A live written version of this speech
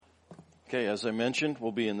Okay, as I mentioned,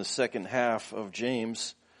 we'll be in the second half of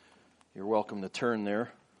James. You're welcome to turn there.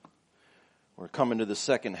 We're coming to the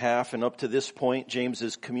second half, and up to this point, James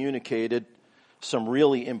has communicated some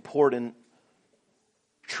really important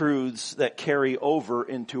truths that carry over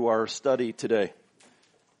into our study today.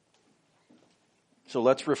 So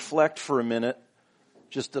let's reflect for a minute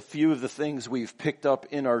just a few of the things we've picked up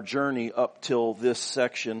in our journey up till this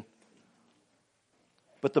section.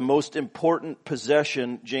 But the most important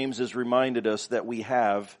possession, James has reminded us, that we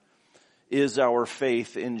have is our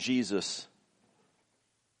faith in Jesus.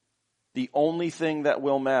 The only thing that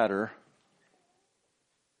will matter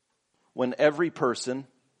when every person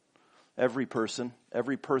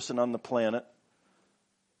on the planet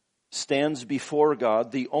stands before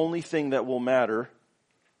God, the only thing that will matter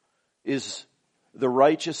is the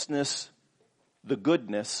righteousness, the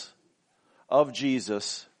goodness of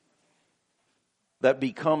Jesus that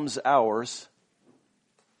becomes ours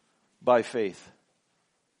by faith.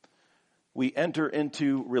 We enter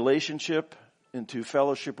into relationship, into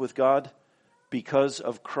fellowship with God because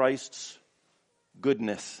of Christ's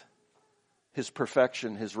goodness, His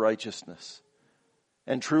perfection, His righteousness.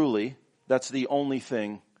 And truly, that's the only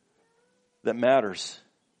thing that matters.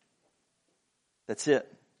 That's it.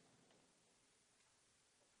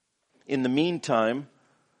 In the meantime,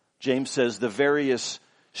 James says the various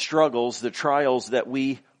struggles, the trials that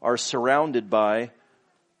we are surrounded by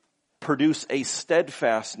produce a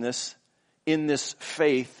steadfastness in this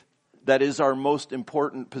faith that is our most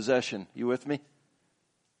important possession. You with me?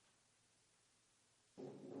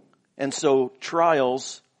 And so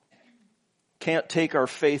trials can't take our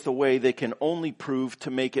faith away. They can only prove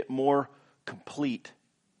to make it more complete,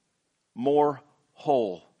 more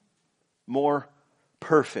whole, more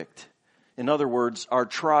perfect. In other words, our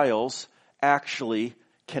trials actually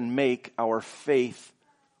can make our faith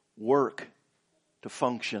work to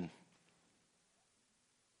function.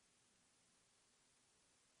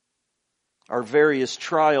 Our various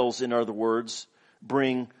trials, in other words,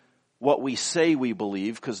 bring what we say we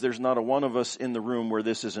believe, because there's not a one of us in the room where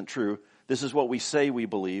this isn't true. This is what we say we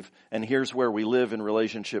believe, and here's where we live in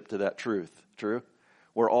relationship to that truth. True?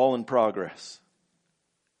 We're all in progress.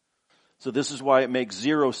 So this is why it makes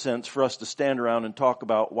zero sense for us to stand around and talk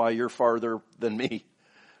about why you're farther than me.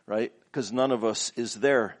 Right? Because none of us is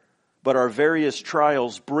there. But our various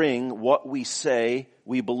trials bring what we say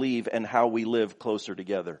we believe and how we live closer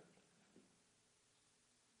together.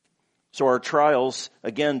 So our trials,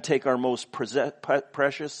 again, take our most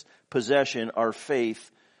precious possession, our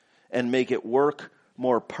faith, and make it work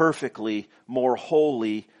more perfectly, more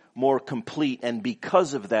wholly, more complete. And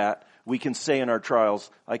because of that, we can say in our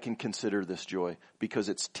trials, I can consider this joy, because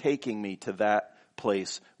it's taking me to that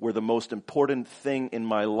place where the most important thing in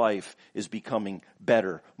my life is becoming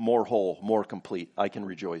better, more whole, more complete. I can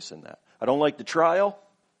rejoice in that. I don't like the trial,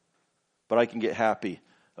 but I can get happy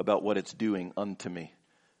about what it's doing unto me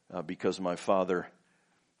because my Father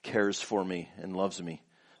cares for me and loves me.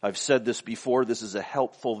 I've said this before. This is a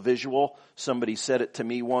helpful visual. Somebody said it to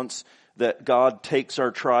me once, that God takes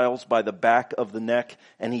our trials by the back of the neck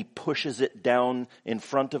and He pushes it down in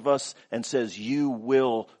front of us and says, you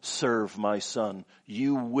will serve my son.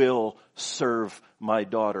 You will serve my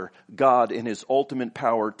daughter. God, in His ultimate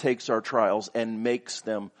power, takes our trials and makes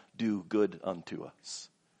them do good unto us.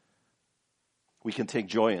 We can take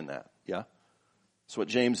joy in that, yeah? That's what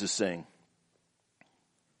James is saying.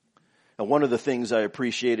 And one of the things I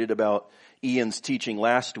appreciated about Ian's teaching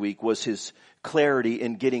last week was his clarity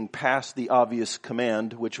in getting past the obvious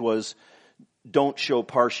command, which was don't show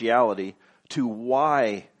partiality, to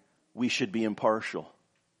why we should be impartial.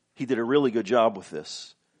 He did a really good job with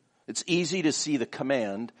this. It's easy to see the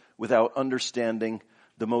command without understanding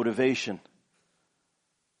the motivation.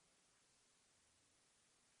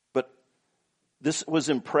 But this was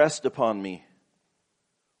impressed upon me.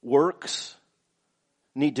 Works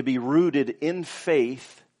need to be rooted in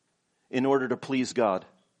faith in order to please God.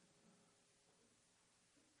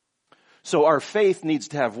 So our faith needs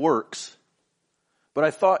to have works. But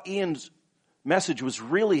I thought Ian's message was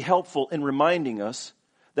really helpful in reminding us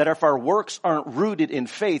that if our works aren't rooted in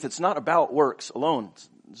faith, it's not about works alone.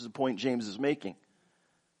 This is the point James is making.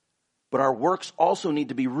 But our works also need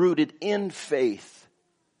to be rooted in faith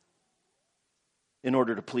in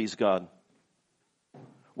order to please God.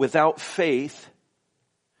 Without faith,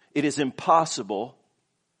 it is impossible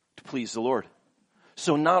to please the Lord.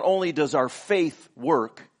 So not only does our faith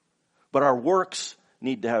work, but our works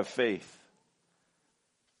need to have faith.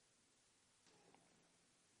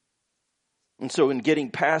 And so in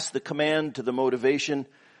getting past the command to the motivation,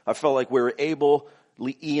 I felt like we were able,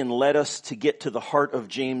 Ian led us to get to the heart of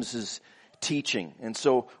James's teaching. And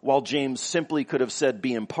so while James simply could have said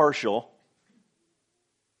be impartial,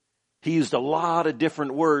 he used a lot of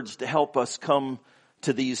different words to help us come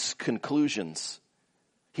to these conclusions.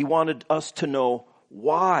 He wanted us to know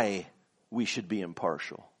why we should be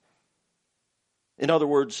impartial. In other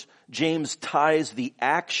words, James ties the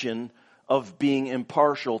action of being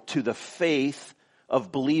impartial to the faith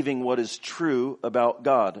of believing what is true about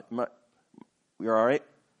God. We are all right?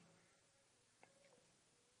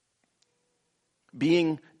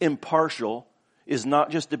 Being impartial is not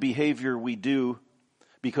just a behavior we do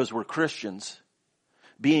because we're Christians.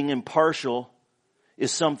 Being impartial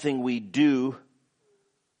is something we do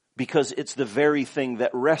because it's the very thing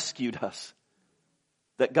that rescued us.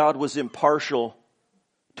 That God was impartial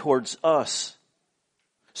towards us.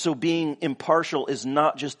 So being impartial is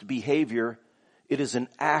not just behavior, it is an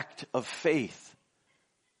act of faith.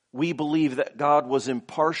 We believe that God was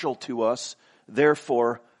impartial to us,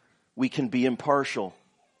 therefore we can be impartial.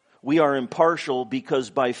 We are impartial because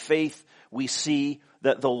by faith we see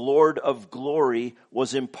that the Lord of glory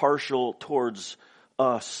was impartial towards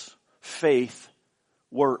us. Faith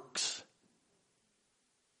works.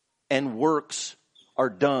 And works are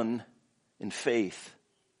done in faith.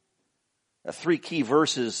 3 key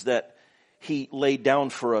verses that he laid down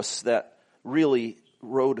for us that really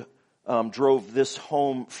drove this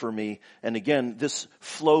home for me. And again, this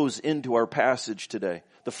flows into our passage today.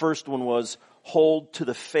 The first one was, hold to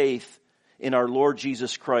the faith in our Lord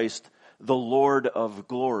Jesus Christ, the Lord of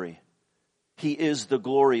glory. He is the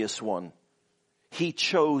glorious one. He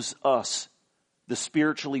chose us, the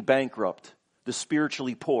spiritually bankrupt, the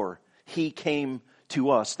spiritually poor. He came to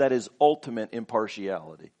us. That is ultimate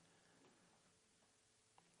impartiality.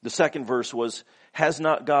 The second verse was, has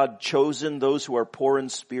not God chosen those who are poor in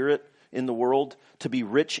spirit in the world to be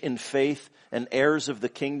rich in faith and heirs of the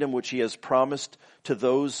kingdom which he has promised to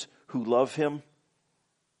those who love him?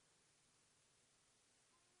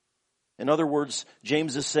 In other words,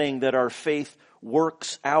 James is saying that our faith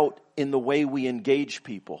works out in the way we engage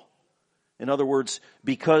people. In other words,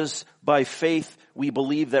 because by faith we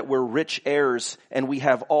believe that we're rich heirs and we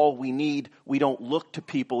have all we need, we don't look to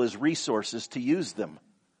people as resources to use them.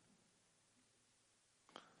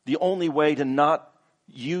 The only way to not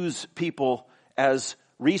use people as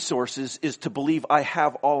resources is to believe I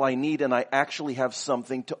have all I need and I actually have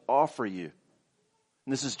something to offer you.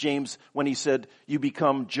 And this is James when he said, you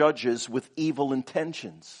become judges with evil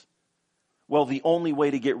intentions. Well, the only way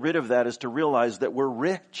to get rid of that is to realize that we're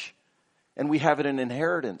rich and we have it in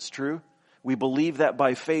inheritance, true? We believe that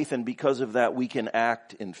by faith, and because of that we can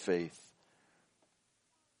act in faith.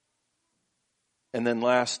 And then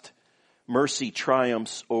last, mercy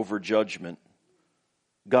triumphs over judgment.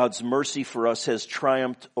 God's mercy for us has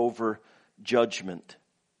triumphed over judgment.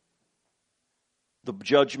 The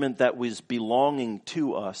judgment that was belonging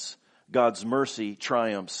to us, God's mercy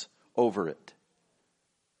triumphs over it.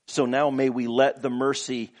 So now may we let the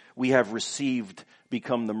mercy we have received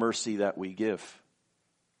become the mercy that we give.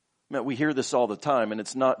 Man, we hear this all the time, and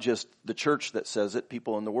it's not just the church that says it.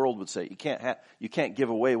 People in the world would say, you can't give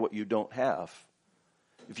away what you don't have.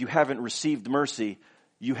 If you haven't received mercy,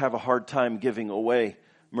 you have a hard time giving away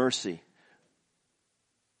mercy.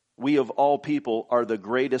 We of all people are the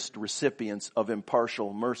greatest recipients of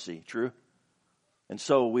impartial mercy, true? And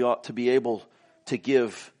so we ought to be able to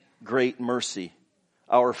give great mercy.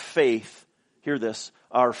 Our faith, hear this,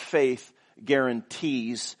 our faith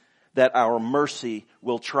guarantees that our mercy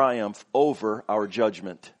will triumph over our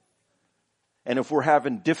judgment. And if we're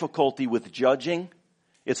having difficulty with judging,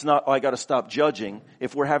 it's not, I got to stop judging.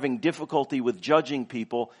 If we're having difficulty with judging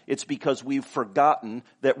people, it's because we've forgotten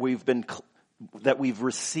that we've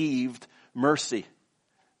received mercy.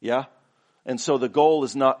 Yeah? And so the goal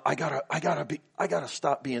is not, I gotta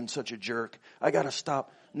stop being such a jerk. I gotta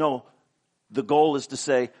stop. No, the goal is to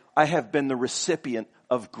say, I have been the recipient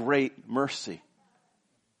of great mercy.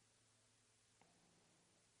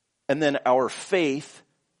 And then our faith,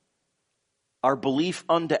 our belief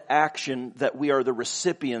unto action that we are the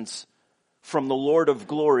recipients from the Lord of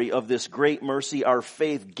glory of this great mercy, our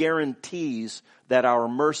faith guarantees that our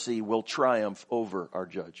mercy will triumph over our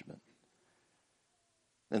judgment.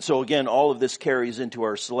 And so again, all of this carries into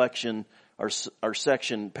our section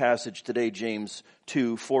passage today, James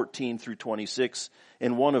 2:14 through 26,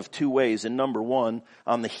 in one of two ways. And number one,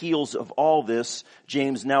 on the heels of all this,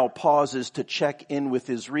 James now pauses to check in with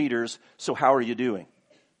his readers. So how are you doing?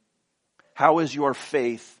 How is your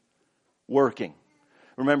faith working?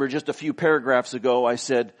 Remember, just a few paragraphs ago, I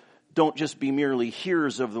said, don't just be merely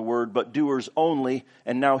hearers of the word, but doers only.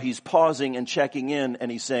 And now he's pausing and checking in, and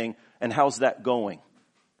he's saying, and how's that going?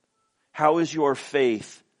 How is your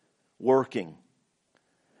faith working.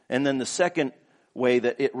 And then the second way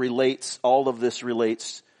that it relates, all of this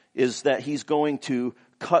relates, is that he's going to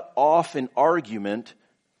cut off an argument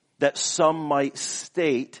that some might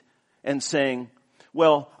state and saying,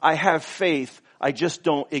 well, I have faith, I just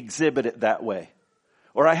don't exhibit it that way.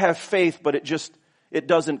 Or I have faith, but it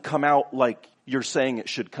doesn't come out like you're saying it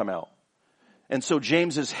should come out. And so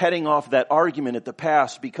James is heading off that argument at the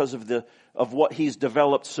pass because of what he's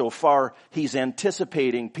developed so far. He's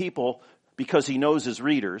anticipating people because he knows his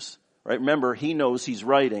readers, right? Remember, he knows he's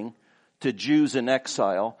writing to Jews in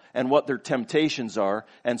exile and what their temptations are.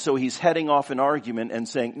 And so he's heading off an argument and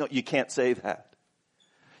saying, no, you can't say that.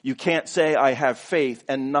 You can't say I have faith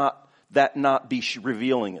and not be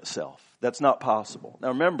revealing itself. That's not possible. Now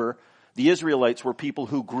remember, the Israelites were people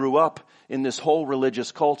who grew up in this whole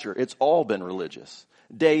religious culture. It's all been religious.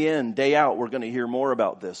 Day in, day out, we're going to hear more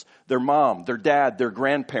about this. Their mom, their dad, their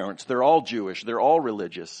grandparents, they're all Jewish. They're all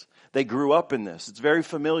religious. They grew up in this. It's very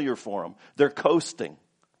familiar for them. They're coasting.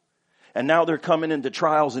 And now they're coming into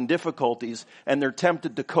trials and difficulties, and they're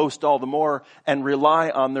tempted to coast all the more and rely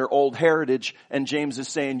on their old heritage. And James is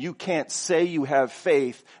saying, you can't say you have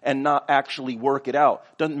faith and not actually work it out.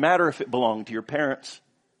 Doesn't matter if it belonged to your parents.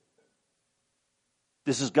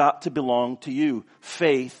 This has got to belong to you.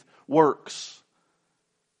 Faith works.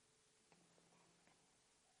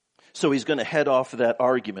 So he's going to head off that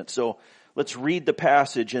argument. So let's read the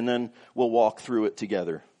passage and then we'll walk through it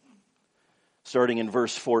together. Starting in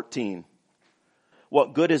verse 14.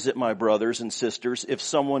 What good is it, my brothers and sisters, if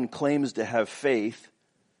someone claims to have faith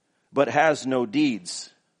but has no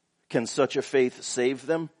deeds? Can such a faith save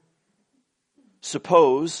them?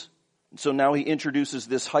 Suppose, so now he introduces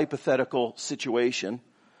this hypothetical situation.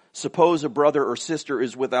 Suppose a brother or sister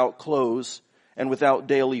is without clothes and without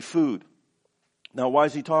daily food. Now, why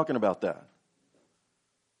is he talking about that?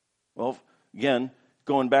 Well, again,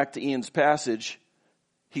 going back to Ian's passage,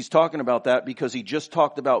 he's talking about that because he just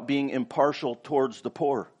talked about being impartial towards the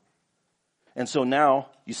poor. And so now,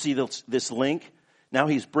 you see this link? Now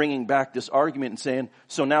he's bringing back this argument and saying,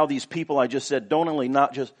 so now these people I just said, don't only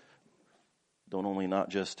not just,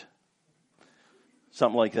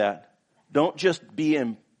 something like that. Don't just be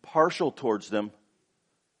impartial towards them,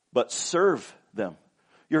 but serve them.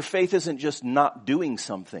 Your faith isn't just not doing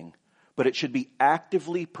something, but it should be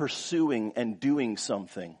actively pursuing and doing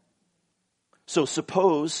something. So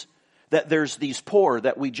suppose that there's these poor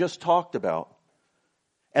that we just talked about,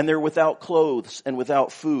 and they're without clothes and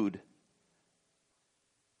without food.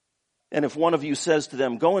 And if one of you says to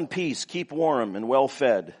them, go in peace, keep warm and well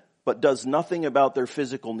fed, but does nothing about their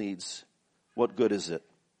physical needs, what good is it?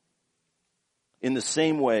 In the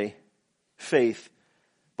same way, faith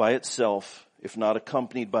by itself, if not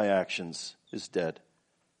accompanied by actions, is dead.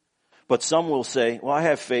 But some will say, well, I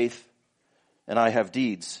have faith and I have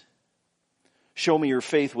deeds. Show me your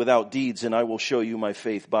faith without deeds, and I will show you my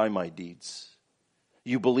faith by my deeds.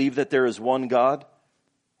 You believe that there is one God?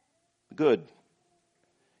 Good.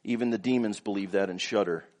 Even the demons believe that and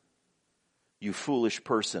shudder. You foolish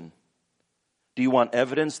person. Do you want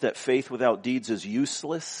evidence that faith without deeds is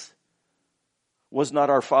useless? Was not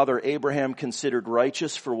our father Abraham considered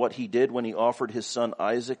righteous for what he did when he offered his son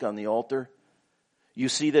Isaac on the altar? You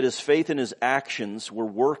see that his faith and his actions were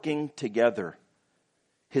working together.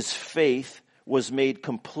 His faith was made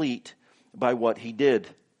complete by what he did.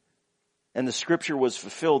 And the scripture was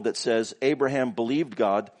fulfilled that says, Abraham believed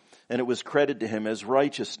God, and it was credited to him as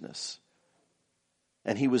righteousness.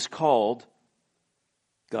 And he was called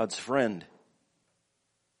God's friend.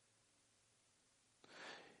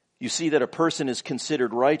 You see that a person is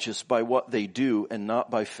considered righteous by what they do and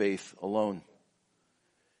not by faith alone.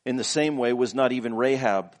 In the same way was not even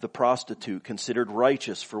Rahab, the prostitute, considered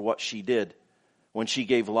righteous for what she did when she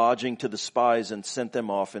gave lodging to the spies and sent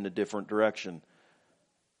them off in a different direction.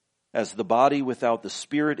 As the body without the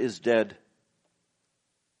spirit is dead,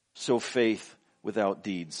 so faith without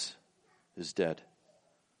deeds is dead.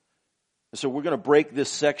 So we're going to break this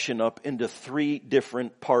section up into three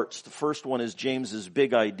different parts. The first one is James's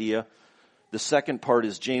big idea. The second part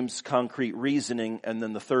is James' concrete reasoning. And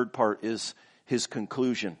then the third part is his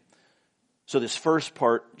conclusion. So this first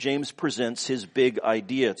part, James presents his big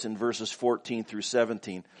idea. It's in verses 14 through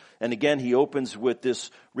 17. And again, he opens with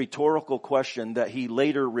this rhetorical question that he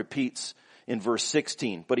later repeats in verse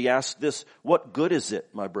 16. But he asks this, what good is it,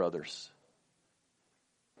 my brothers?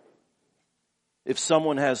 If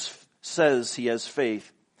someone says he has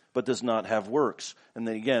faith, but does not have works. And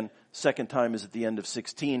then again, second time is at the end of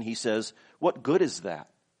 16, he says, what good is that?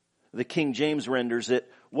 The King James renders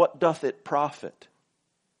it, what doth it profit?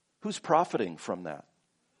 Who's profiting from that?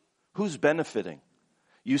 Who's benefiting?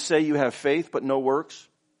 You say you have faith, but no works?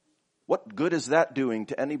 What good is that doing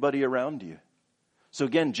to anybody around you? So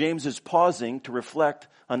again, James is pausing to reflect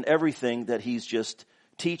on everything that he's just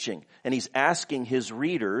teaching. And he's asking his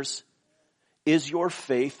readers, is your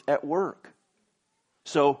faith at work?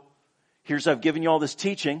 So I've given you all this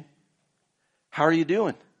teaching. How are you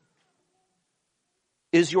doing?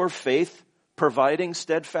 Is your faith providing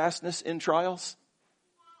steadfastness in trials?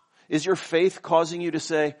 Is your faith causing you to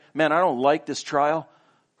say, man, I don't like this trial,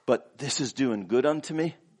 but this is doing good unto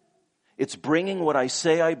me? It's bringing what I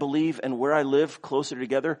say I believe and where I live closer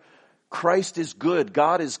together. Christ is good.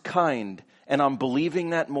 God is kind. And I'm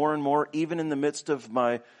believing that more and more, even in the midst of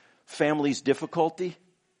my family's difficulty.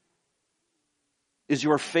 Is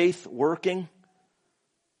your faith working?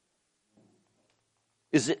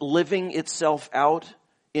 Is it living itself out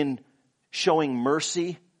in showing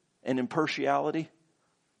mercy and impartiality?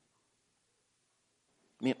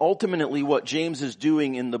 I mean, ultimately what James is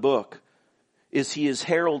doing in the book is he is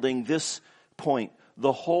heralding this point.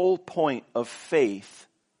 The whole point of faith,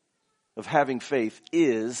 of having faith,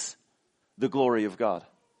 is the glory of God.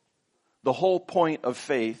 The whole point of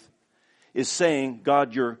faith is saying,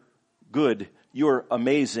 God, you're good, you're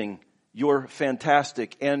amazing, you're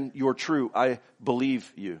fantastic, and you're true. I believe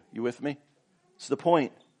you. You with me? It's the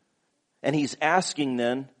point. And he's asking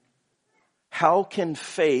then, how can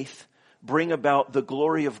faith bring about the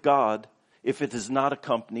glory of God if it is not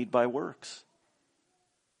accompanied by works?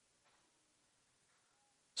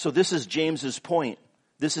 So this is James's point.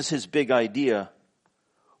 This is his big idea.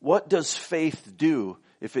 What does faith do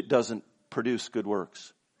if it doesn't produce good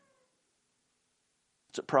works?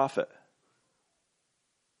 It's a profit.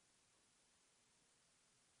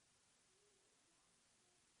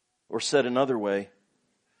 Or said another way,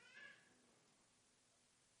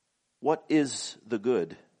 what is the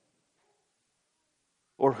good?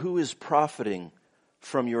 Or who is profiting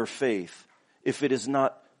from your faith if it is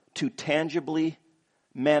not to tangibly,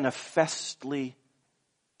 manifestly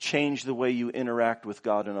change the way you interact with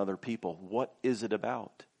God and other people? What is it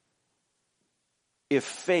about? If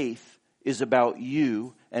faith is about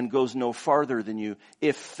you and goes no farther than you,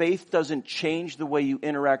 if faith doesn't change the way you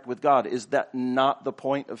interact with God, is that not the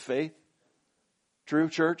point of faith? True,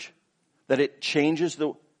 church? That it changes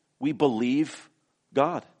we believe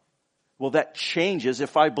God. Well, that changes,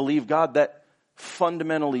 if I believe God, that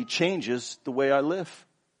fundamentally changes the way I live.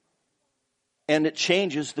 And it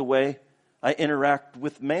changes the way I interact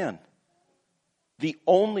with man. The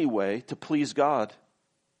only way to please God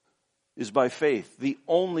is by faith. The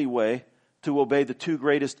only way to obey the two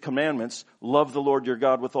greatest commandments, love the Lord your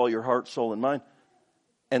God with all your heart, soul, and mind,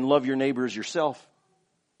 and love your neighbor as yourself,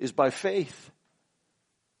 is by faith.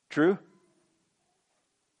 True?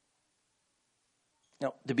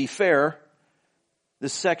 Now, to be fair,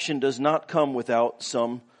 this section does not come without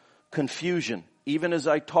some confusion. Even as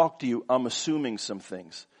I talk to you, I'm assuming some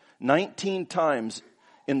things. 19 times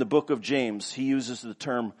in the book of James, he uses the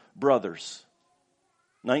term brothers.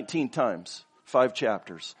 19 times, 5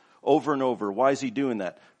 chapters, over and over. Why is he doing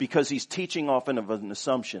that? Because he's teaching often of an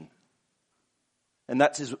assumption. And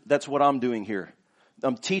that's what I'm doing here.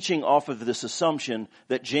 I'm teaching off of this assumption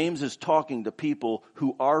that James is talking to people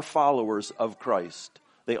who are followers of Christ.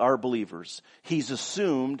 They are believers. He's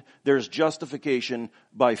assumed there's justification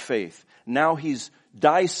by faith. Now he's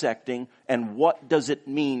dissecting, and what does it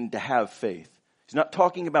mean to have faith? He's not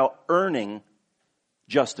talking about earning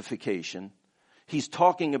justification. He's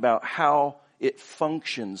talking about how it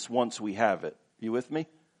functions once we have it. You with me?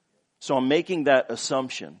 So I'm making that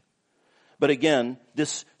assumption. But again,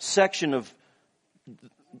 this section of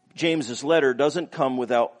James's letter doesn't come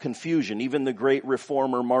without confusion. Even the great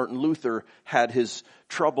reformer Martin Luther had his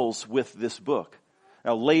troubles with this book.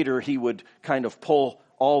 Now later he would kind of pull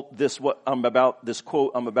all this this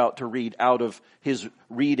quote I'm about to read out of his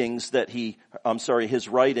writings that he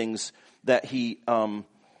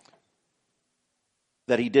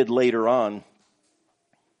did later on.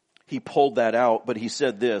 He pulled that out, but he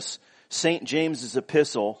said this: St. James's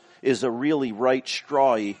epistle is a really right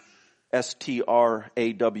strawy,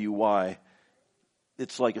 S-T-R-A-W-Y.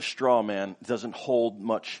 It's like a straw man. It doesn't hold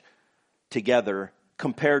much together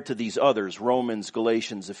compared to these others, Romans,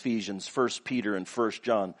 Galatians, Ephesians, 1 Peter, and 1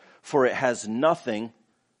 John. For it has nothing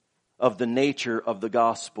of the nature of the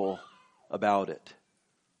gospel about it.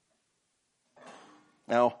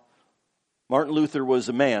 Now, Martin Luther was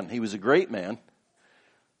a man. He was a great man,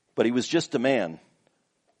 but he was just a man.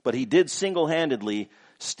 But he did single-handedly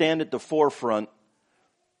stand at the forefront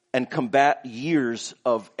and combat years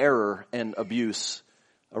of error and abuse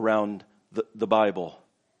around the Bible.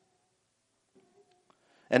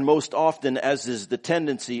 And most often, as is the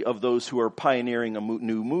tendency of those who are pioneering a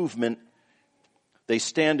new movement, They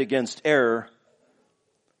stand against error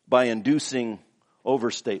by inducing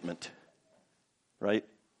overstatement, right?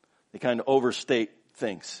 They kind of overstate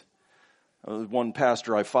things. One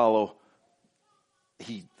pastor I follow,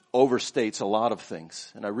 he overstates a lot of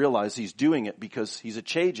things. And I realize he's doing it because he's a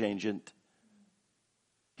change agent.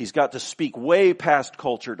 He's got to speak way past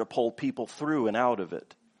culture to pull people through and out of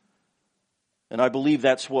it. And I believe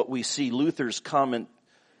that's what we see Luther's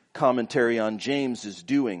commentary on James is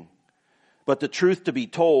doing. But the truth to be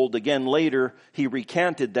told, again later, he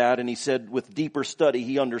recanted that and he said with deeper study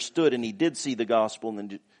he understood and he did see the gospel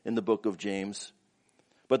in the book of James.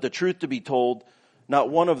 But the truth to be told, not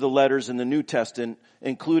one of the letters in the New Testament,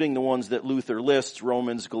 including the ones that Luther lists,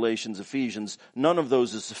 Romans, Galatians, Ephesians, none of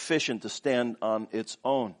those is sufficient to stand on its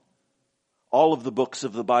own. All of the books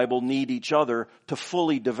of the Bible need each other to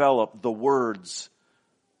fully develop the words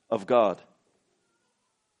of God.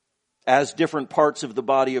 As different parts of the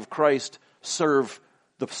body of Christ serve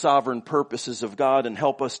the sovereign purposes of God and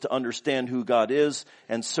help us to understand who God is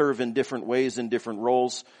and serve in different ways in different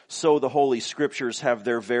roles, so the Holy Scriptures have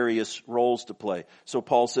their various roles to play. So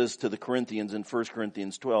Paul says to the Corinthians in 1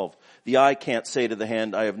 Corinthians 12, the eye can't say to the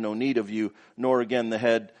hand, I have no need of you, nor again the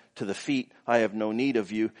head to the feet, I have no need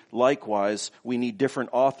of you. Likewise, we need different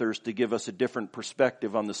authors to give us a different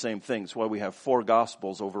perspective on the same thing. That's why we have 4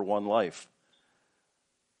 Gospels over one life.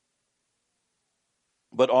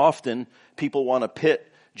 But often, people want to pit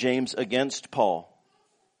James against Paul.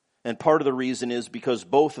 And part of the reason is because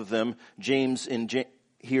both of them,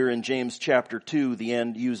 here in James chapter 2, the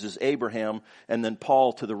end uses Abraham, and then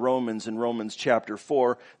Paul to the Romans in Romans chapter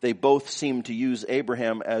 4, they both seem to use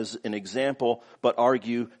Abraham as an example, but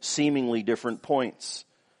argue seemingly different points.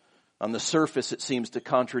 On the surface, it seems to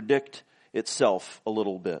contradict itself a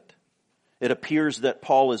little bit. It appears that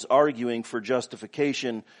Paul is arguing for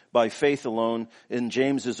justification by faith alone, and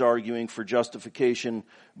James is arguing for justification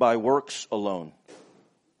by works alone.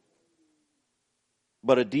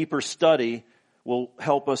 But a deeper study will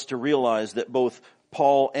help us to realize that both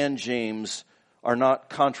Paul and James are not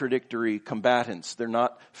contradictory combatants. They're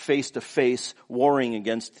not face-to-face warring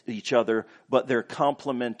against each other, but they're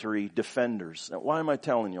complementary defenders. Now, why am I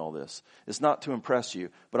telling you all this? It's not to impress you,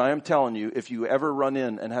 but I am telling you, if you ever run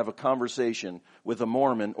in and have a conversation with a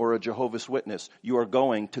Mormon or a Jehovah's Witness, you are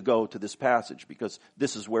going to go to this passage because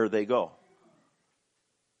this is where they go.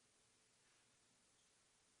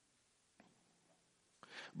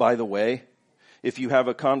 By the way, if you have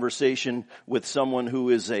a conversation with someone who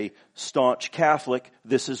is a staunch Catholic,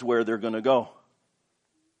 this is where they're going to go.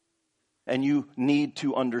 And you need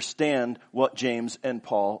to understand what James and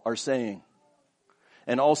Paul are saying.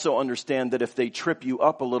 And also understand that if they trip you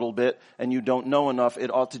up a little bit and you don't know enough,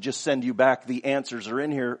 it ought to just send you back. The answers are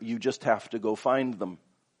in here. You just have to go find them.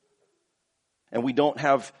 And we don't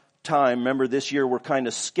have time. Remember, this year we're kind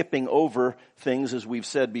of skipping over things, as we've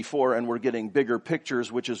said before, and we're getting bigger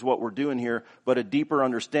pictures, which is what we're doing here. But a deeper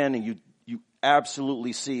understanding, you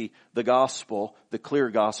absolutely see the gospel, the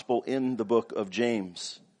clear gospel, in the book of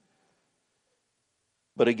James.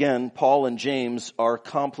 But again, Paul and James are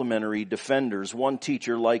complementary defenders. One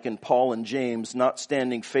teacher likened Paul and James not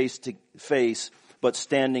standing face to face, but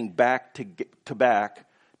standing back to back,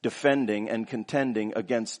 defending and contending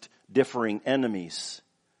against differing enemies.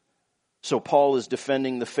 So Paul is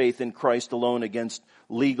defending the faith in Christ alone against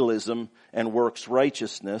legalism and works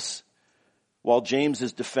righteousness, while James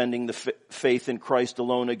is defending the faith in Christ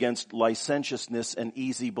alone against licentiousness and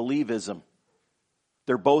easy believism.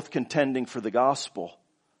 They're both contending for the gospel.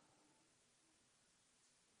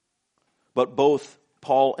 But both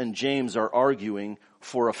Paul and James are arguing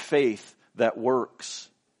for a faith that works.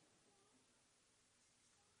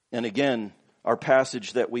 And again, our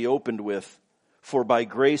passage that we opened with, for by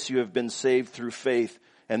grace you have been saved through faith,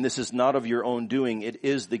 and this is not of your own doing, it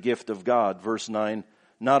is the gift of God. Verse 9,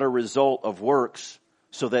 not a result of works,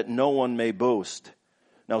 so that no one may boast.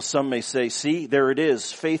 Now some may say, see, there it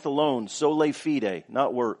is, faith alone, sola fide,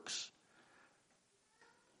 not works.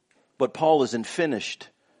 But Paul isn't finished.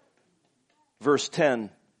 Verse 10,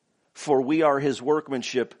 for we are his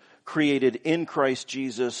workmanship, created in Christ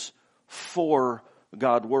Jesus for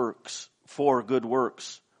good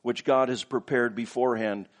works, which God has prepared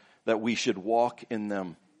beforehand that we should walk in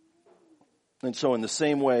them. And so in the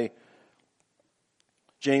same way,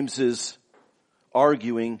 James is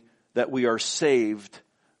arguing that we are saved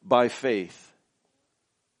by faith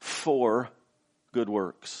for good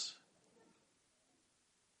works.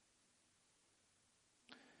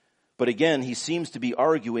 But again, he seems to be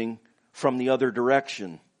arguing from the other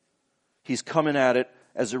direction. He's coming at it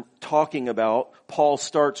as talking about, Paul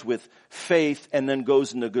starts with faith and then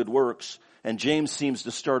goes into good works. And James seems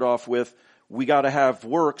to start off with, we got to have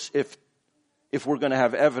works if we're going to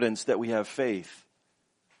have evidence that we have faith.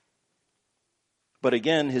 But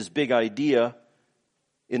again, his big idea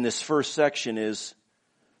in this first section is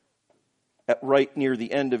right near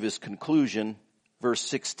the end of his conclusion, verse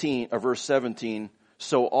 17,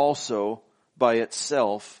 so also by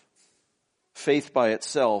itself, faith by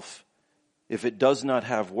itself, if it does not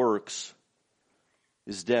have works,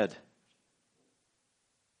 is dead.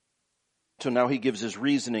 So now he gives his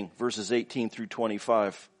reasoning, verses 18 through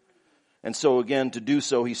 25. And so again, to do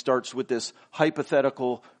so, he starts with this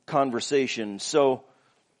hypothetical conversation. So,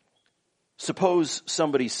 suppose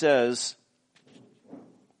somebody says,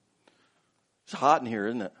 it's hot in here,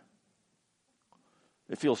 isn't it?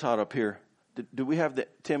 It feels hot up here. Do we have the,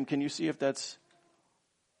 Tim, can you see if that's...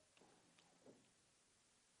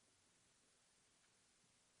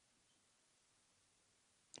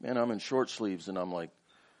 Man, I'm in short sleeves and I'm like,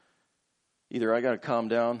 either I got to calm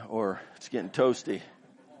down or it's getting toasty.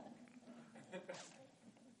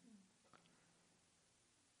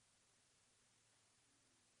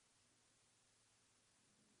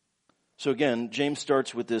 So again, James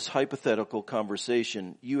starts with this hypothetical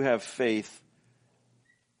conversation. You have faith.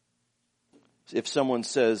 If someone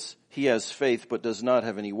says he has faith but does not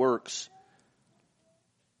have any works,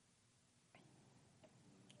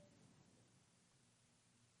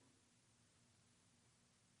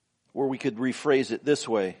 or we could rephrase it this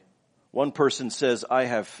way. One person says, I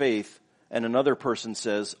have faith, and another person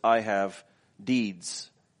says, I have deeds.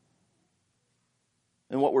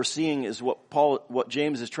 And what we're seeing is what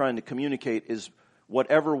James is trying to communicate is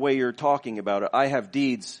whatever way you're talking about it. I have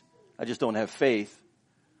deeds, I just don't have faith.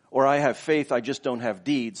 Or I have faith, I just don't have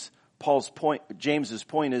deeds. James's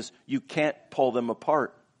point is you can't pull them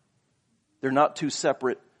apart. They're not two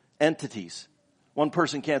separate entities. One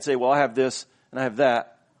person can't say, well, I have this and I have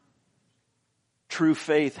that. True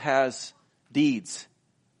faith has deeds.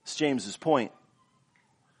 It's James's point.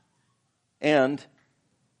 And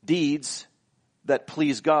deeds that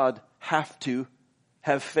please God have to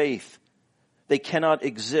have faith. They cannot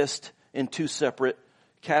exist in two separate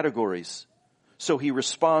categories. So he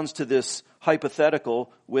responds to this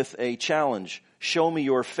hypothetical with a challenge. Show me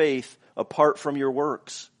your faith apart from your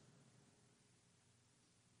works.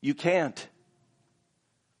 You can't.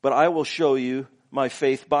 But I will show you my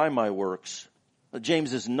faith by my works.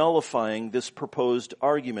 James is nullifying this proposed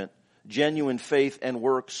argument. Genuine faith and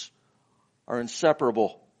works are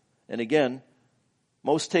inseparable. And again,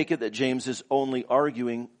 most take it that James is only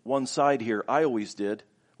arguing one side here. I always did.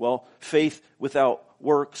 Well, faith without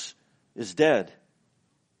works is dead,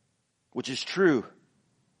 which is true.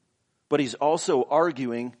 But he's also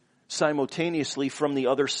arguing simultaneously from the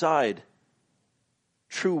other side.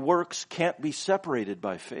 True works can't be separated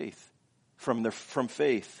by faith from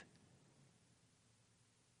faith.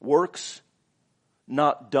 Works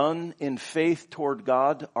not done in faith toward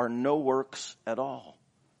God are no works at all.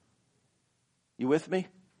 You with me?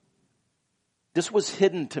 This was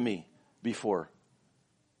hidden to me before.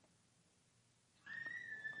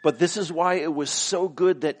 But this is why it was so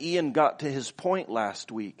good that Ian got to his point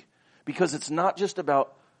last week. Because it's not just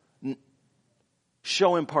about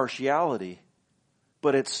show impartiality,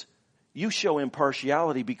 but it's you show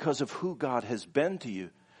impartiality because of who God has been to you.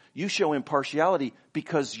 You show impartiality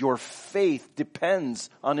because your faith depends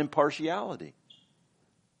on impartiality.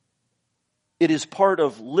 It is part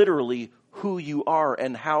of literally who you are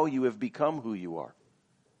and how you have become who you are.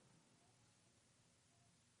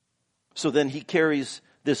 So then he carries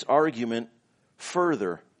this argument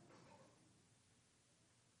further.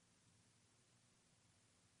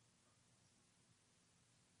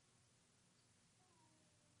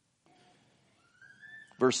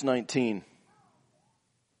 Verse 19.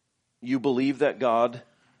 You believe that God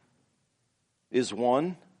is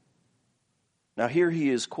one? Now here he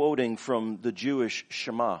is quoting from the Jewish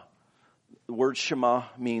Shema. The word Shema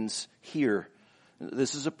means hear.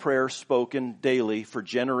 This is a prayer spoken daily for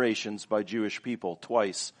generations by Jewish people,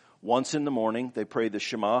 twice. Once in the morning, they pray the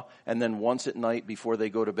Shema, and then once at night before they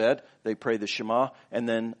go to bed, they pray the Shema, and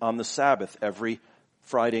then on the Sabbath, every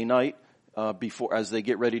Friday night, as they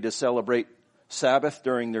get ready to celebrate Sabbath,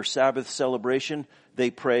 during their Sabbath celebration, they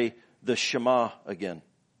pray the Shema again.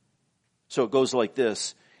 So it goes like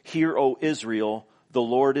this. Hear, O Israel, the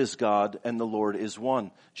Lord is God and the Lord is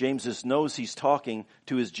one. James knows he's talking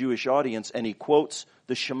to his Jewish audience and he quotes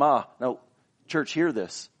the Shema. Now, church, hear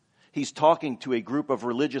this. He's talking to a group of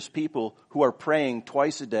religious people who are praying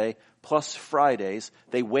twice a day plus Fridays.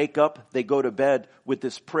 They wake up, they go to bed with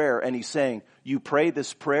this prayer, and he's saying, you pray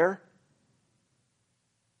this prayer?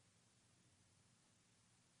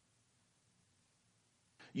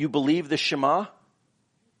 You believe the Shema?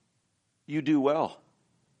 you do well.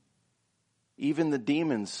 Even the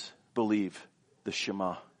demons believe the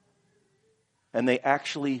Shema. And they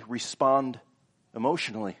actually respond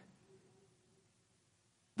emotionally.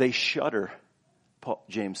 They shudder,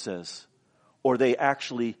 James says. Or they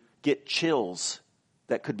actually get chills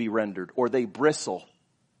that could be rendered. Or they bristle.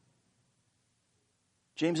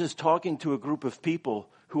 James is talking to a group of people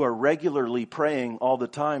who are regularly praying all the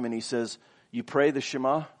time. And he says, you pray the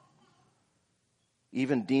Shema?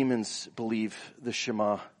 Even demons believe the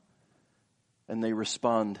Shema. And they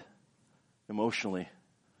respond emotionally.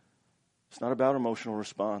 It's not about emotional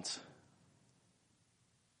response.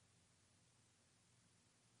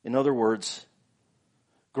 In other words,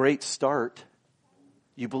 great start.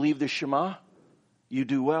 You believe the Shema? You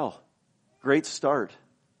do well. Great start.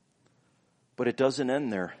 But it doesn't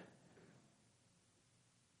end there.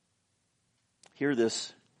 Hear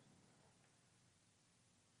this.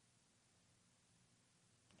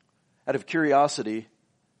 Out of curiosity,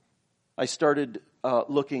 I started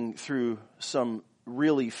looking through some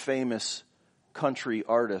really famous country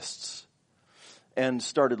artists and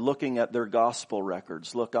started looking at their gospel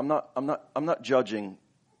records. Look, I'm not judging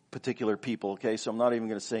particular people, okay? So I'm not even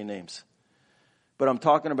going to say names. But I'm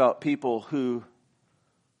talking about people who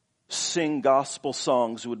sing gospel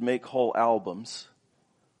songs, would make whole albums.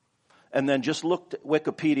 And then just look at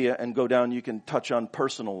Wikipedia and go down, you can touch on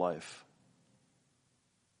personal life.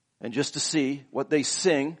 And just to see what they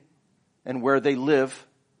sing and where they live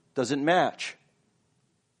doesn't match.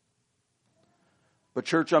 But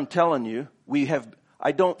church, I'm telling you,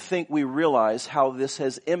 I don't think we realize how this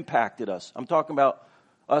has impacted us. I'm talking about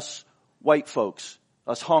us white folks,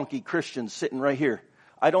 us honky Christians sitting right here.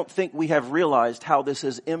 I don't think we have realized how this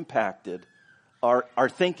has impacted our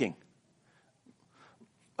thinking.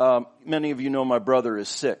 Many of you know my brother is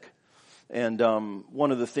sick. And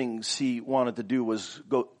one of the things he wanted to do was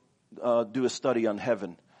go do a study on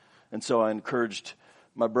heaven. And so I encouraged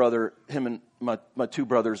my brother, him and my two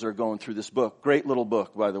brothers are going through this book. Great little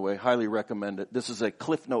book, by the way. Highly recommend it. This is a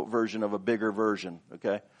Cliff Note version of a bigger version,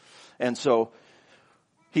 okay? And so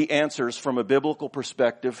he answers from a biblical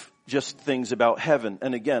perspective just things about heaven.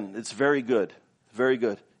 And again, it's very good. Very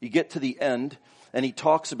good. You get to the end, and he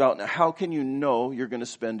talks about now, how can you know you're going to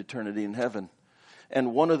spend eternity in heaven?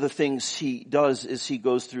 And one of the things he does is he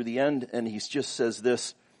goes through the end, and he just says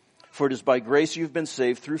this, for it is by grace you've been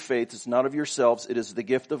saved through faith. It's not of yourselves. It is the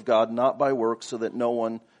gift of God, not by works, so that no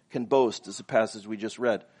one can boast. This is a passage we just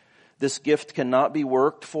read. This gift cannot be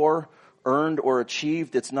worked for, earned, or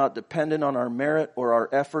achieved. It's not dependent on our merit or our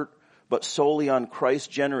effort, but solely on Christ's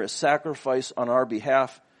generous sacrifice on our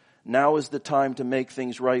behalf. Now is the time to make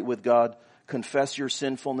things right with God. Confess your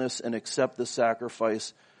sinfulness and accept the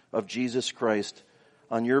sacrifice of Jesus Christ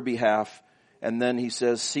on your behalf. And then he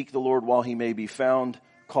says, seek the Lord while he may be found.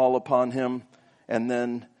 Call upon him, and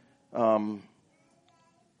then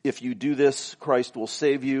if you do this, Christ will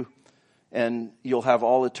save you, and you'll have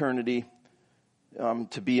all eternity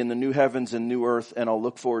to be in the new heavens and new earth, and I'll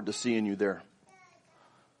look forward to seeing you there.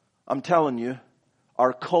 I'm telling you,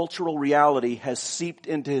 our cultural reality has seeped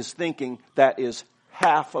into his thinking. That is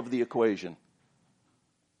half of the equation.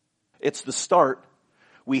 It's the start.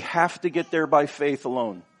 We have to get there by faith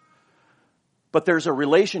alone. But there's a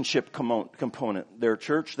relationship component there,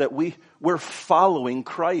 church, that we're following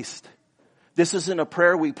Christ. This isn't a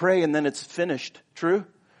prayer we pray and then it's finished. True?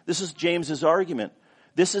 This is James's argument.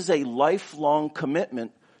 This is a lifelong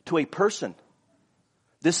commitment to a person.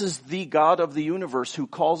 This is the God of the universe who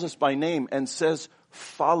calls us by name and says,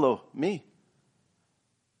 follow me.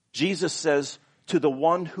 Jesus says, to the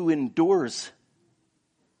one who endures,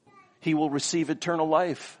 he will receive eternal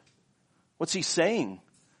life. What's he saying?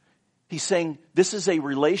 He's saying this is a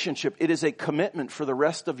relationship. It is a commitment for the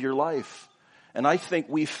rest of your life. And I think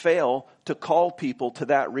we fail to call people to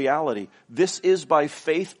that reality. This is by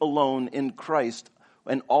faith alone in Christ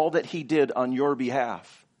and all that he did on your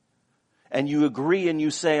behalf. And you agree and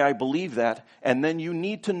you say, I believe that. And then you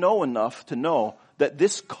need to know enough to know that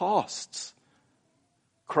this costs.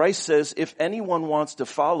 Christ says, if anyone wants to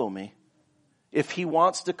follow me, if he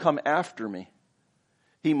wants to come after me,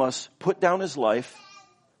 he must put down his life,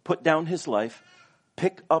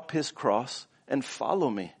 pick up his cross, and follow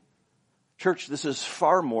me. Church, this is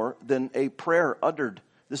far more than a prayer uttered.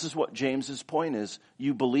 This is what James's point is.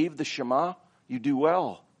 You believe the Shema, you do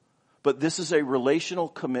well. But this is a relational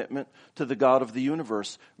commitment to the God of the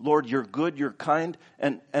universe. Lord, you're good, you're kind,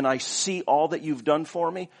 and I see all that you've done for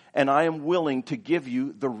me, and I am willing to give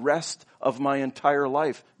you the rest of my entire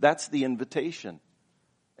life. That's the invitation.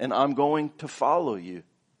 And I'm going to follow you.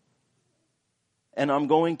 And I'm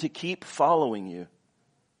going to keep following you.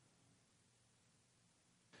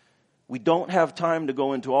 We don't have time to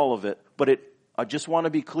go into all of it, but I just want to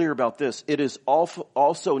be clear about this. It is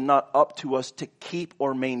also not up to us to keep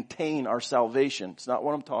or maintain our salvation. It's not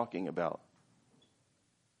what I'm talking about.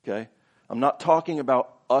 Okay? I'm not talking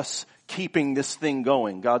about us keeping this thing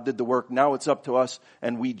going. God did the work. Now it's up to us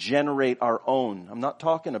and we generate our own. I'm not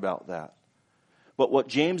talking about that. But what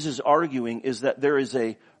James is arguing is that there is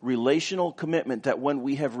a relational commitment that when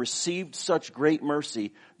we have received such great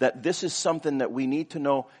mercy, that this is something that we need to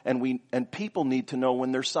know and people need to know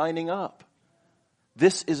when they're signing up.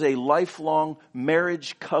 This is a lifelong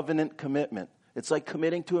marriage covenant commitment. It's like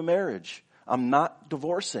committing to a marriage. I'm not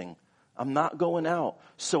divorcing. I'm not going out.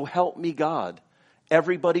 So help me God.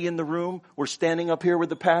 Everybody in the room, we're standing up here with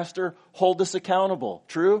the pastor, hold us accountable.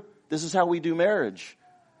 True? This is how we do marriage.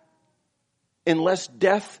 Unless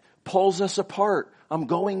death pulls us apart, I'm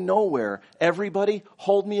going nowhere. Everybody,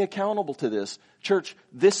 hold me accountable to this. Church,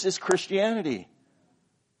 this is Christianity.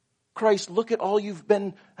 Christ, look at all you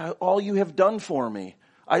have done for me.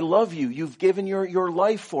 I love you. You've given your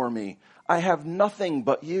life for me. I have nothing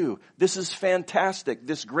but you. This is fantastic.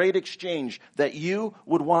 This great exchange that you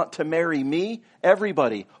would want to marry me.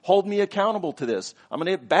 Everybody, hold me accountable to this. I'm going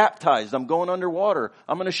to get baptized. I'm going underwater.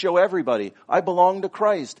 I'm going to show everybody I belong to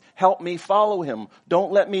Christ. Help me follow him.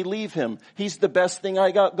 Don't let me leave him. He's the best thing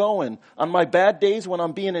I got going. On my bad days when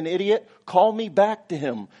I'm being an idiot, call me back to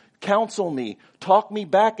him. Counsel me. Talk me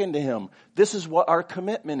back into him. This is what our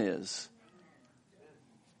commitment is.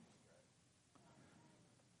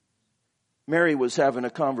 Mary was having a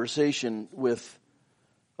conversation with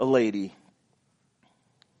a lady.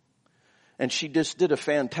 And she just did a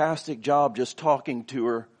fantastic job just talking to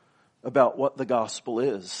her about what the gospel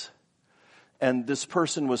is. And this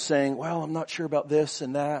person was saying, well, I'm not sure about this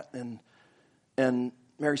and that. And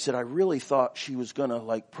Mary said, I really thought she was going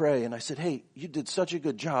to pray. And I said, hey, you did such a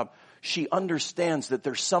good job. She understands that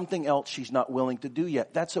there's something else she's not willing to do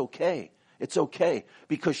yet. That's okay. It's okay.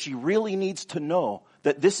 Because she really needs to know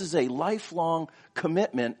that this is a lifelong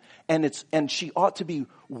commitment and she ought to be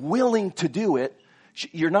willing to do it.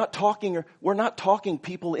 We're not talking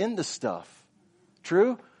people into stuff.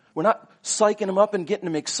 True? We're not psyching them up and getting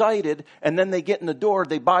them excited, and then they get in the door,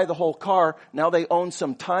 they buy the whole car, now they own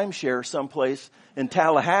some timeshare someplace in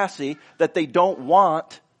Tallahassee that they don't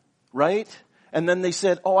want, right? And then they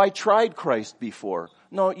said, oh, I tried Christ before.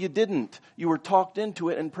 No, you didn't. You were talked into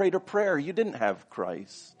it and prayed a prayer. You didn't have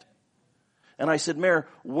Christ. And I said, Mary,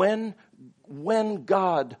 when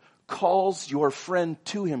God calls your friend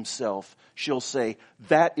to himself, she'll say,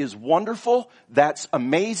 that is wonderful, that's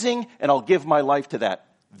amazing, and I'll give my life to that.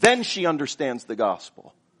 Then she understands the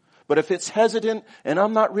gospel. But if it's hesitant and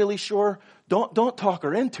I'm not really sure, don't talk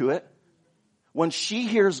her into it. When she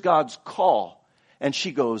hears God's call and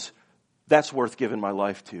she goes, that's worth giving my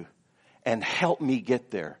life to, and help me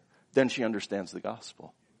get there, then she understands the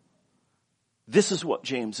gospel. This is what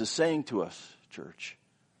James is saying to us, church.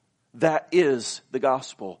 That is the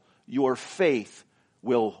gospel. Your faith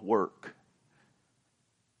will work.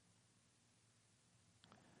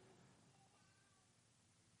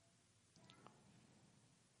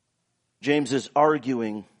 James is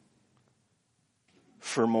arguing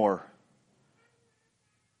for more.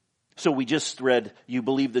 So we just read, you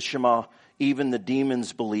believe the Shema, even the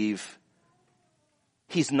demons believe.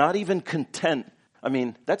 He's not even content. I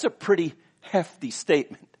mean, that's a pretty hefty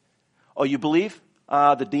statement. Oh, you believe?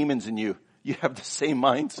 The demons in you. You have the same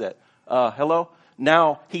mindset. Hello?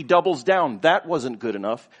 Now he doubles down. That wasn't good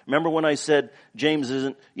enough. Remember when I said James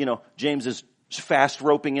is fast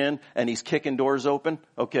roping in and he's kicking doors open?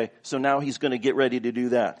 Okay, so now he's going to get ready to do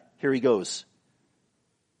that. Here he goes.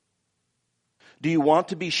 Do you want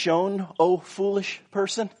to be shown, O foolish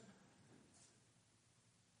person?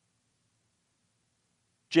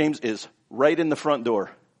 James is right in the front door.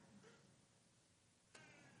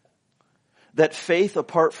 That faith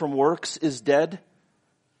apart from works is dead.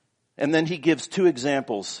 And then he gives two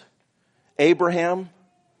examples. Abraham,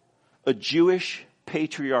 a Jewish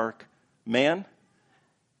patriarch man,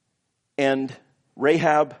 and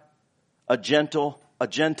Rahab, a Gentile,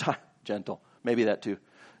 maybe that too,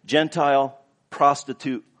 Gentile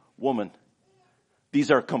prostitute woman.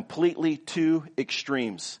 These are completely two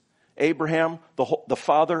extremes. Abraham, the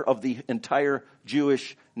father of the entire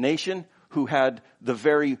Jewish nation, who had the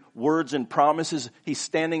very words and promises. He's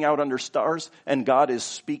standing out under stars and God is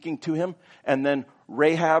speaking to him. And then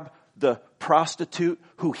Rahab, the prostitute,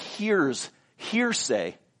 who hears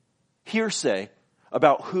hearsay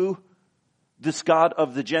about who this God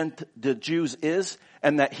of the Jews is,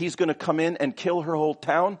 and that he's going to come in and kill her whole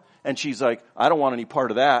town. And she's like, I don't want any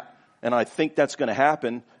part of that. And I think that's going to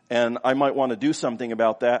happen. and I might want to do something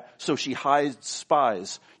about that. So she hides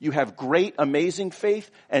spies. You have great, amazing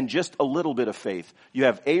faith and just a little bit of faith. You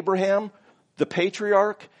have Abraham, the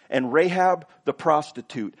patriarch, and Rahab, the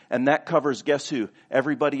prostitute. And that covers, guess who?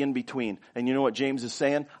 Everybody in between. And you know what James is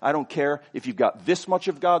saying? I don't care if you've got this much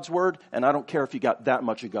of God's word, and I don't care if you got that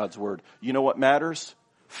much of God's word. You know what matters?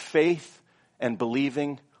 Faith and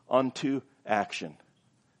believing unto action.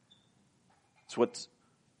 It's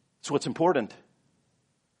what's important.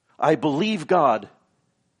 I believe God.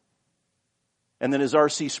 And then as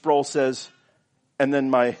R.C. Sproul says, and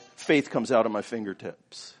then my faith comes out of my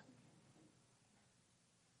fingertips.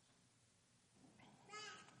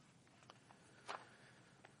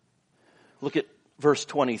 Look at verse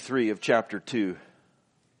 23 of chapter 2.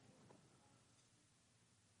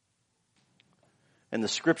 And the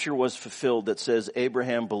scripture was fulfilled that says,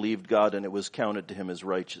 Abraham believed God and it was counted to him as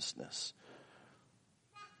righteousness.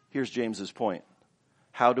 Here's James's point.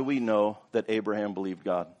 How do we know that Abraham believed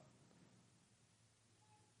God?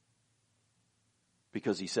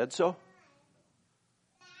 Because he said so?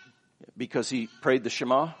 Because he prayed the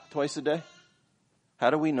Shema twice a day? How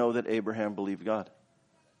do we know that Abraham believed God?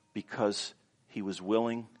 Because he was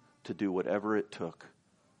willing to do whatever it took.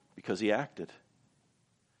 Because he acted.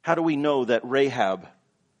 How do we know that Rahab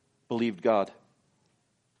believed God?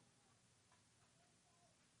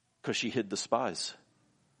 Because she hid the spies.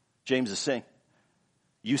 James is saying,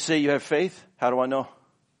 you say you have faith? How do I know?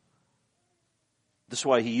 This is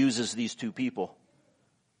why he uses these two people.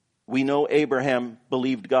 We know Abraham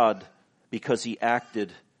believed God because he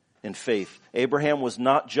acted in faith. Abraham was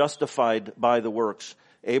not justified by the works.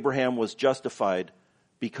 Abraham was justified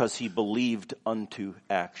because he believed unto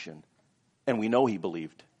action. And we know he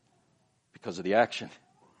believed because of the action.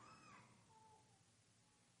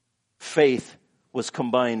 Faith was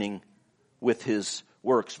combining with his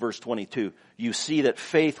works. Verse 22. You see that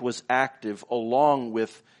faith was active along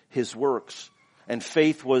with his works. And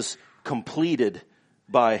faith was completed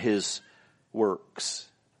by his works.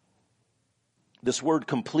 This word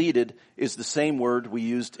completed is the same word we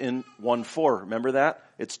used in 1:4. Remember that?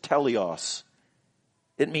 It's teleos.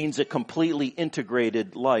 It means a completely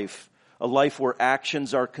integrated life. A life where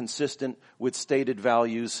actions are consistent with stated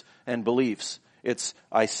values and beliefs. It's,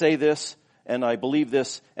 I say this, and I believe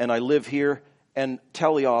this, and I live here, and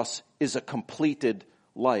teleos is a completed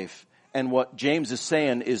life. And what James is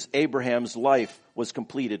saying is Abraham's life was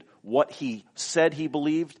completed. What he said he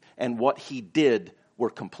believed and what he did were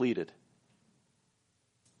completed.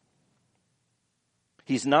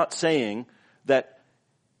 He's not saying that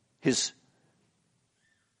his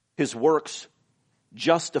works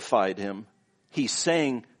justified him. He's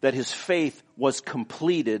saying that his faith was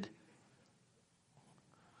completed.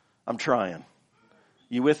 I'm trying.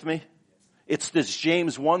 You with me? It's this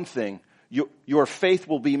James 1 thing. Your faith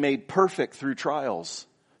will be made perfect through trials.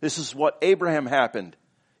 This is what Abraham happened.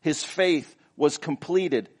 His faith was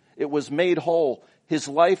completed. It was made whole. His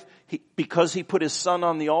life, because he put his son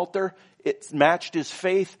on the altar, it matched his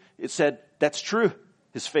faith. It said, that's true.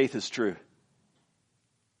 His faith is true.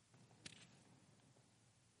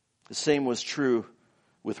 The same was true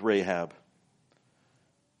with Rahab.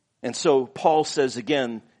 And so Paul says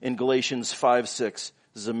again in Galatians 5:6, this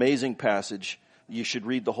is an amazing passage. You should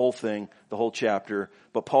read the whole thing, the whole chapter.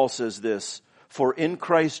 But Paul says this, for in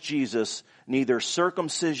Christ Jesus, neither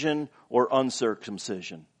circumcision or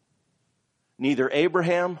uncircumcision, neither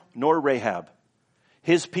Abraham nor Rahab,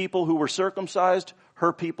 his people who were circumcised,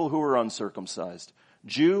 her people who were uncircumcised,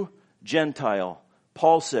 Jew, Gentile,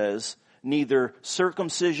 Paul says, neither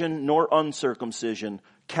circumcision nor uncircumcision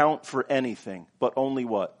count for anything, but only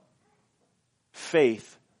what?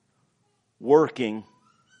 Faith working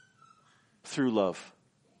through love.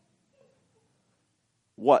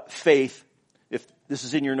 What? Faith. If this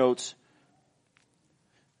is in your notes,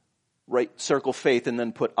 write circle faith and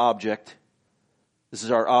then put object. This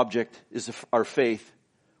is our object, is our faith.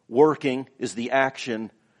 Working is the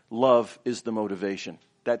action. Love is the motivation.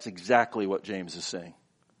 That's exactly what James is saying.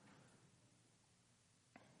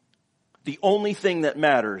 The only thing that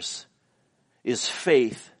matters is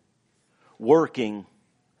faith working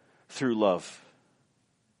through love.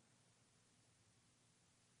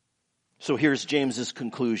 So here's James's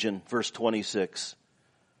conclusion, verse 26.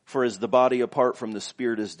 For as the body apart from the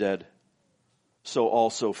spirit is dead, so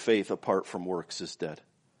also faith apart from works is dead.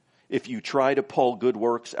 If you try to pull good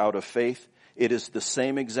works out of faith, it is the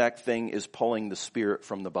same exact thing as pulling the spirit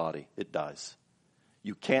from the body. It dies.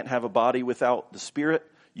 You can't have a body without the spirit.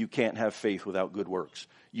 You can't have faith without good works.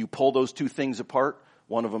 You pull those two things apart,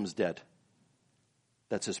 one of them's dead.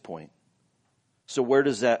 That's his point. So where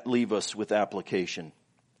does that leave us with application?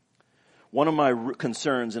 One of my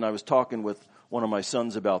concerns, and I was talking with one of my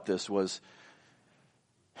sons about this, was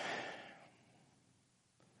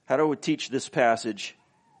how do I teach this passage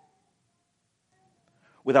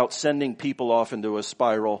without sending people off into a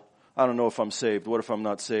spiral? I don't know if I'm saved. What if I'm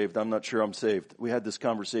not saved? I'm not sure I'm saved. We had this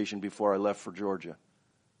conversation before I left for Georgia.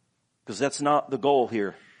 Because that's not the goal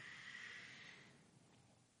here.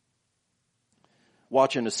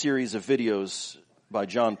 Watching a series of videos by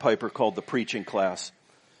John Piper called The Preaching Class.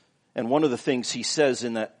 And one of the things he says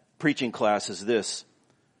in that preaching class is this: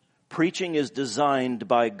 preaching is designed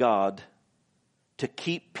by God to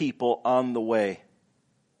keep people on the way,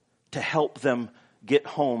 to help them get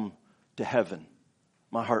home to heaven.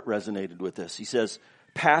 My heart resonated with this. He says,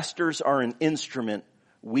 pastors are an instrument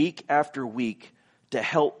week after week to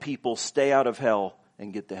help people stay out of hell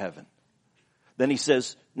and get to heaven. Then he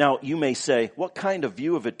says, now you may say, what kind of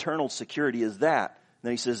view of eternal security is that?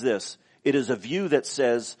 Then he says this: it is a view that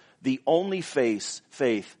says the only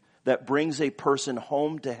faith that brings a person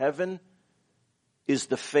home to heaven is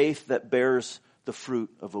the faith that bears the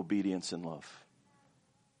fruit of obedience and love.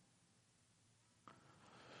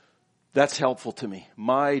 That's helpful to me.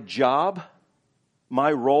 My job,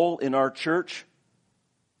 my role in our church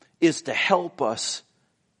is to help us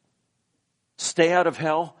stay out of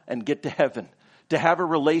hell and get to heaven, to have a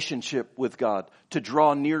relationship with God, to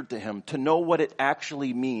draw near to Him, to know what it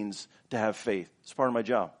actually means to have faith. It's part of my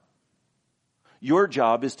job. Your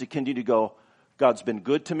job is to continue to go, God's been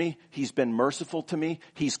good to me. He's been merciful to me.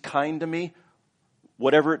 He's kind to me.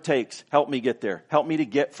 Whatever it takes, help me get there. Help me to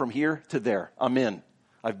get from here to there. I'm in.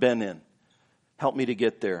 I've been in. Help me to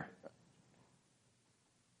get there.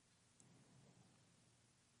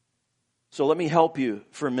 So let me help you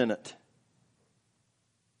for a minute.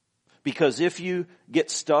 Because if you get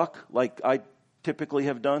stuck, like I typically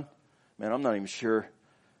have done, man, I'm not even sure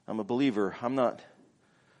I'm a believer.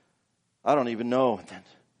 I don't even know.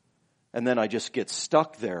 And then I just get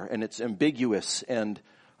stuck there, and it's ambiguous, and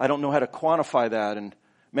I don't know how to quantify that. And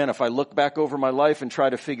man, if I look back over my life and try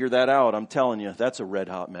to figure that out, I'm telling you, that's a red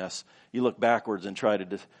hot mess. You look backwards and try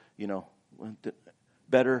to,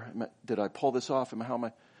 better. Did I pull this off? How am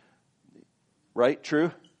I? Right?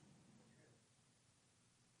 True?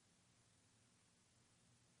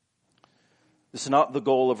 This is not the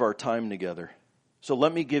goal of our time together. So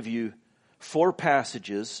let me give you 4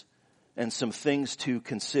 passages and some things to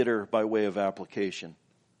consider by way of application.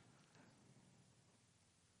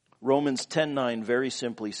 Romans 10:9 very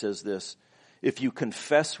simply says this: if you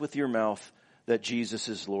confess with your mouth that Jesus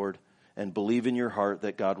is Lord and believe in your heart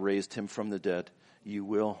that God raised Him from the dead, you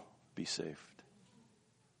will be saved.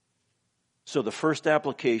 So the first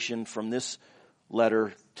application from this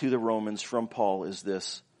letter to the Romans from Paul is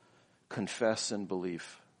this: confess and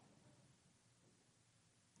believe.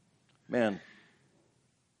 Man,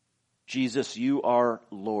 Jesus, you are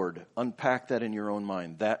Lord. Unpack that in your own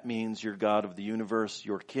mind. That means you're God of the universe.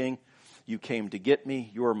 You're King. You came to get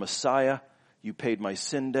me. You're Messiah. You paid my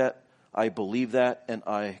sin debt. I believe that and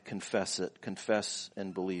I confess it. Confess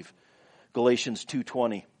and believe. Galatians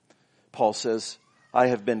 2:20, Paul says, I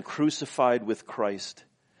have been crucified with Christ.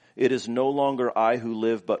 It is no longer I who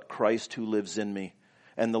live, but Christ who lives in me.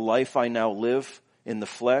 And the life I now live in the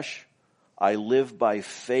flesh, I live by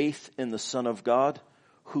faith in the Son of God,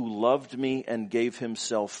 who loved me and gave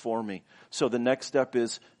Himself for me. So the next step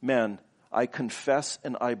is, man, I confess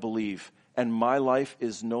and I believe, and my life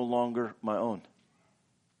is no longer my own.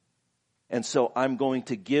 And so I'm going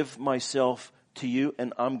to give myself to you,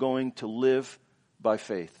 and I'm going to live by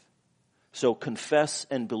faith. So confess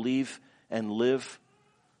and believe and live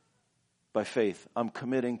by faith. I'm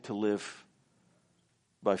committing to live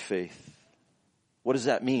by faith. What does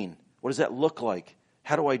that mean? What does that look like?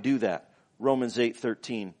 How do I do that? Romans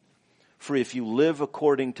 8:13. For if you live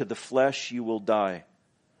according to the flesh, you will die.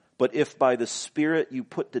 But if by the Spirit you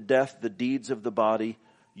put to death the deeds of the body,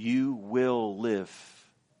 you will live.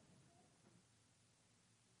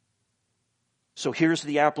 So here's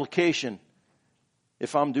the application.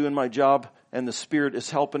 If I'm doing my job and the Spirit is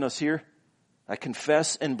helping us here, I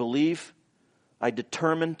confess and believe. I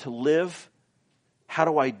determine to live. How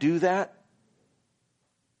do I do that?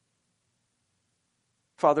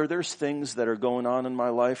 Father, there's things that are going on in my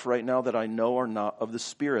life right now that I know are not of the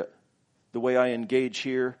Spirit. The way I engage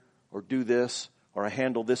here, or do this, or I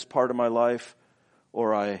handle this part of my life,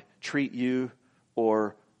 or I treat you,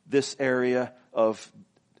 or this area of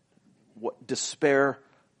despair,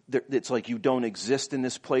 it's like you don't exist in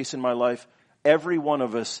this place in my life. Every one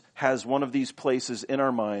of us has one of these places in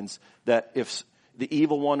our minds that if the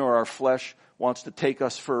evil one or our flesh wants to take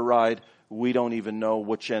us for a ride, we don't even know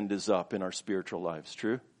which end is up in our spiritual lives.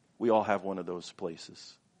 True? We all have one of those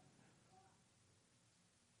places.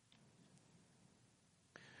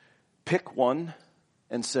 pick one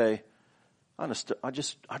and say, honest, I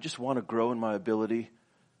just want to grow in my ability.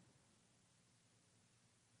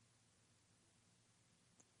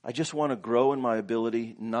 I just want to grow in my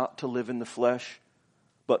ability not to live in the flesh,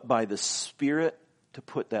 but by the Spirit to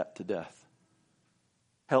put that to death.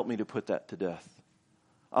 Help me to put that to death.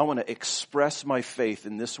 I want to express my faith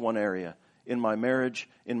in this one area, in my marriage,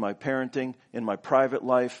 in my parenting, in my private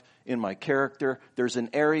life, in my character. There's an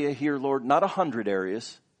area here, Lord, not 100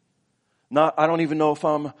 areas. I don't even know if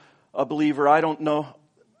I'm a believer. I don't know.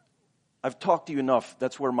 I've talked to you enough.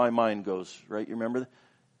 That's where my mind goes, right? You remember that?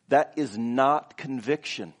 That is not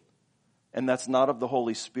conviction. And that's not of the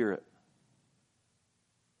Holy Spirit.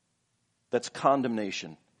 That's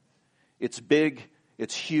condemnation. It's big.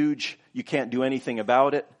 It's huge. You can't do anything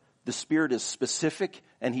about it. The Spirit is specific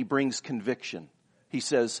and He brings conviction. He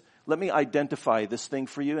says, let me identify this thing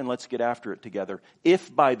for you and let's get after it together.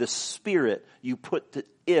 If by the Spirit you put to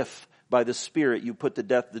death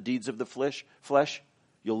the deeds of the flesh,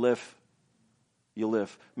 you'll live. You'll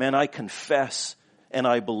live. Man, I confess and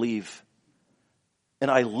I believe. And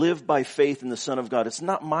I live by faith in the Son of God. It's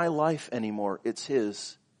not my life anymore. It's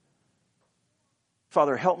His.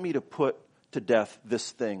 Father, help me to put to death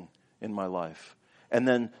this thing in my life. And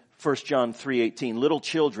then 1 John 3:18, little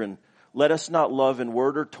children, let us not love in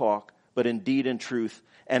word or talk, but in deed and truth.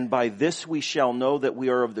 And by this we shall know that we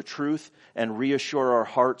are of the truth and reassure our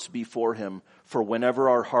hearts before Him. For whenever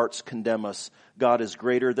our hearts condemn us, God is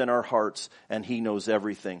greater than our hearts and He knows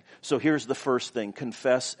everything. So here's the first thing,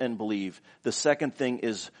 confess and believe. The second thing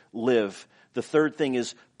is live. The third thing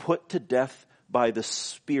is put to death by the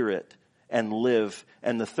Spirit and live.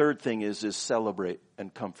 And the third thing is celebrate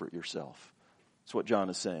and comfort yourself. That's what John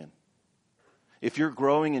is saying. If you're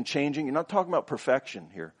growing and changing, you're not talking about perfection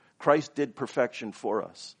here. Christ did perfection for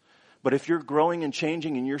us. But if you're growing and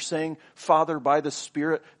changing and you're saying, Father, by the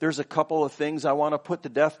Spirit, there's a couple of things I want to put to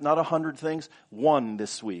death, not 100 things, one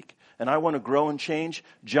this week. And I want to grow and change.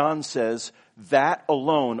 John says that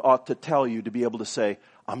alone ought to tell you to be able to say,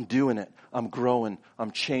 I'm doing it. I'm growing.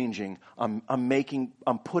 I'm changing. I'm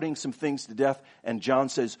putting some things to death. And John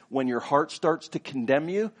says, when your heart starts to condemn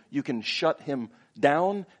you, you can shut him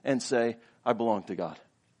down and say, I belong to God.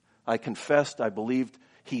 I confessed. I believed.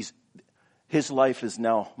 His life is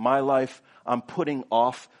now my life. I'm putting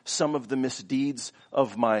off some of the misdeeds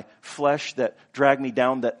of my flesh that drag me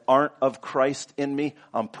down that aren't of Christ in me.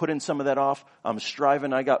 I'm putting some of that off. I'm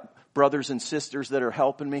striving. I got brothers and sisters that are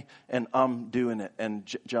helping me, and I'm doing it. And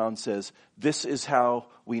John says, this is how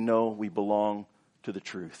we know we belong to the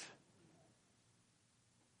truth.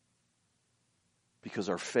 Because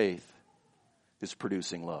our faith is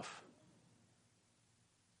producing love.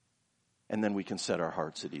 And then we can set our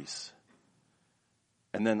hearts at ease.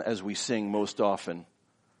 And then as we sing most often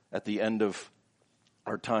at the end of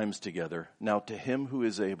our times together, now to Him who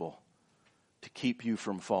is able to keep you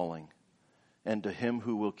from falling and to Him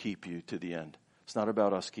who will keep you to the end. It's not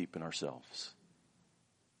about us keeping ourselves.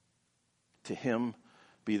 To Him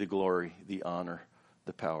be the glory, the honor,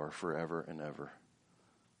 the power forever and ever.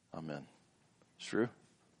 Amen. It's true?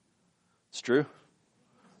 It's true?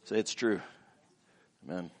 Say it's true.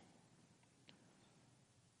 Amen.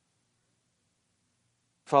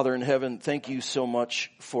 Father in heaven, thank you so much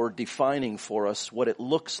for defining for us what it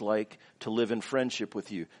looks like to live in friendship with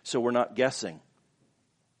you, so we're not guessing.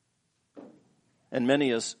 And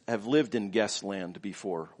many of us have lived in guess land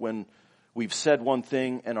before, when we've said one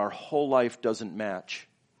thing and our whole life doesn't match.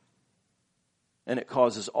 And it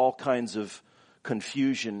causes all kinds of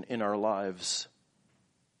confusion in our lives.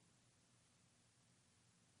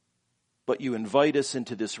 But you invite us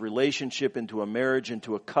into this relationship, into a marriage,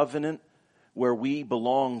 into a covenant, where we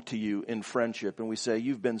belong to you in friendship. And we say,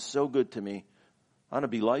 you've been so good to me. I want to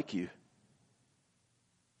be like you.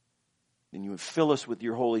 And you fill us with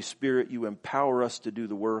your Holy Spirit. You empower us to do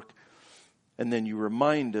the work. And then you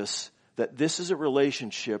remind us that this is a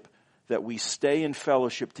relationship that we stay in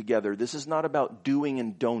fellowship together. This is not about doing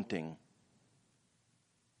and don'ting.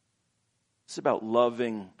 It's about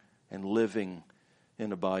loving and living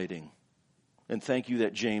and abiding. And thank you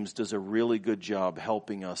that James does a really good job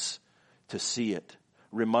helping us to see it,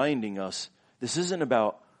 reminding us this isn't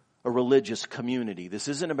about a religious community. This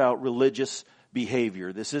isn't about religious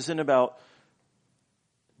behavior. This isn't about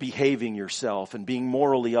behaving yourself and being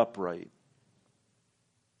morally upright.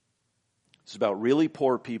 It's about really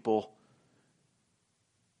poor people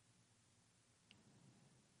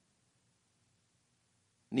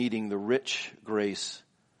needing the rich grace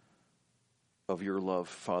of your love,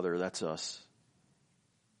 Father. That's us.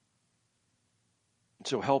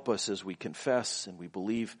 So help us as we confess and we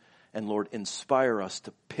believe. And Lord, inspire us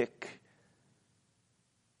to pick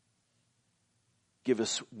Give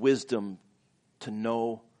us wisdom to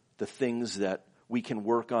know the things that we can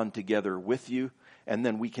work on together with you, and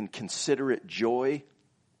then we can consider it joy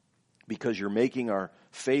because you're making our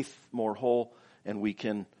faith more whole, and we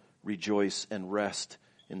can rejoice and rest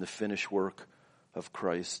in the finished work of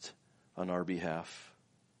Christ on our behalf.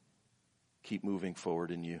 Keep moving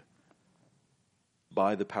forward in you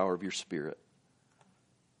by the power of your Spirit.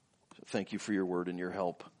 Thank you for your word and your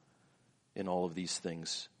help in all of these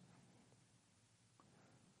things.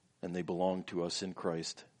 And they belong to us in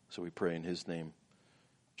Christ. So we pray in his name.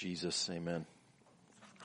 Jesus, amen.